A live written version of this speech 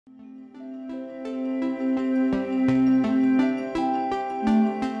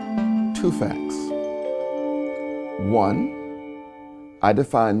two facts. One, I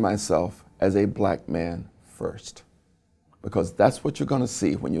define myself as a black man first, because that's what you're going to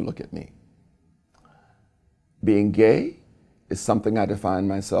see when you look at me. Being gay is something I define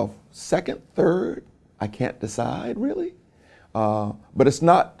myself second, third, I can't decide really. But it's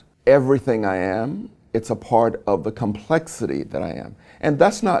not everything I am, it's a part of the complexity that I am. And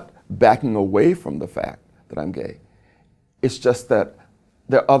that's not backing away from the fact that I'm gay. It's just that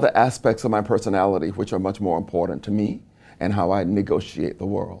there are other aspects of my personality which are much more important to me and how I negotiate the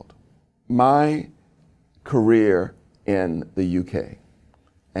world. My career in the UK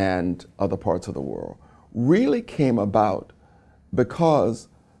and other parts of the world really came about because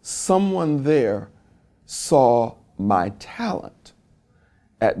someone there saw my talent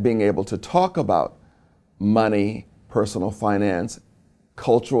at being able to talk about money, personal finance,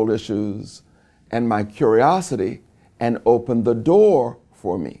 cultural issues, and my curiosity, and opened the door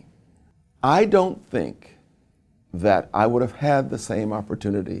for me. I don't think that I would have had the same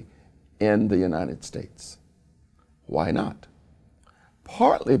opportunity in the United States. Why not?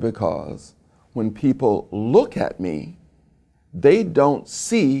 Partly because when people look at me, they don't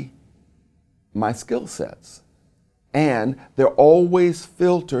see my skill sets, and they're always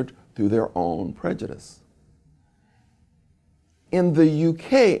filtered through their own prejudice. In the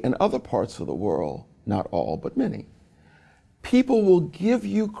UK and other parts of the world, not all, but many, people will give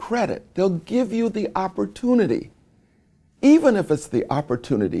you credit. They'll give you the opportunity, even if it's the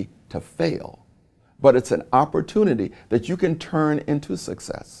opportunity to fail, but it's an opportunity that you can turn into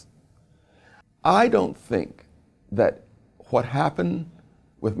success. I don't think that what happened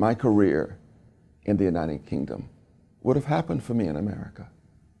with my career in the United Kingdom would have happened for me in America.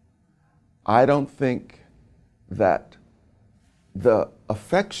 I don't think that the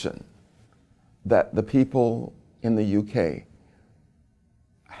affection that the people in the UK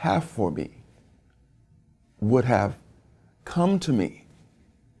have for me would have come to me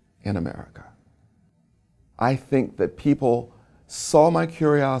in America. I think that people saw my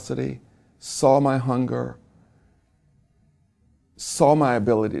curiosity, saw my hunger, saw my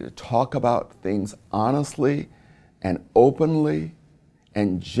ability to talk about things honestly and openly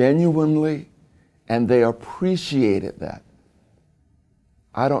and genuinely, and they appreciated that.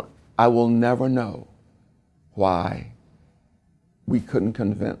 I will never know why we couldn't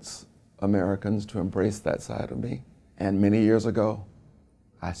convince Americans to embrace that side of me. And many years ago,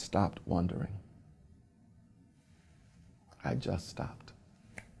 I stopped wondering. I just stopped.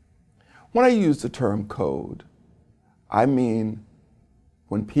 When I use the term code, I mean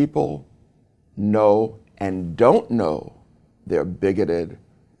when people know and don't know they're bigoted,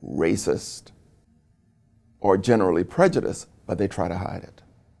 racist, or generally prejudiced, but they try to hide it.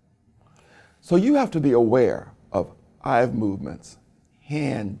 So you have to be aware of eye movements,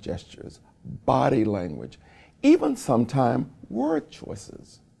 hand gestures, body language, even sometimes word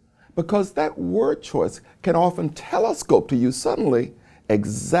choices, because that word choice can often telescope to you suddenly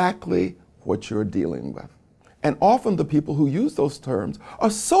exactly what you're dealing with. And often the people who use those terms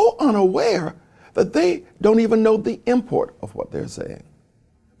are so unaware that they don't even know the import of what they're saying.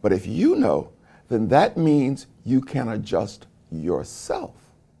 But if you know, then that means you can adjust yourself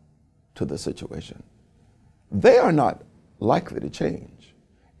to the situation. They are not likely to change,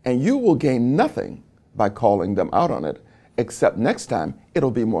 and you will gain nothing by calling them out on it, except next time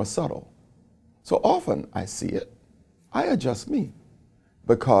it'll be more subtle. So often I see it, I adjust me,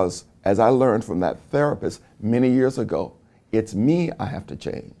 because as I learned from that therapist many years ago, it's me I have to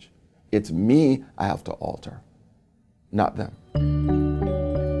change. It's me I have to alter, not them.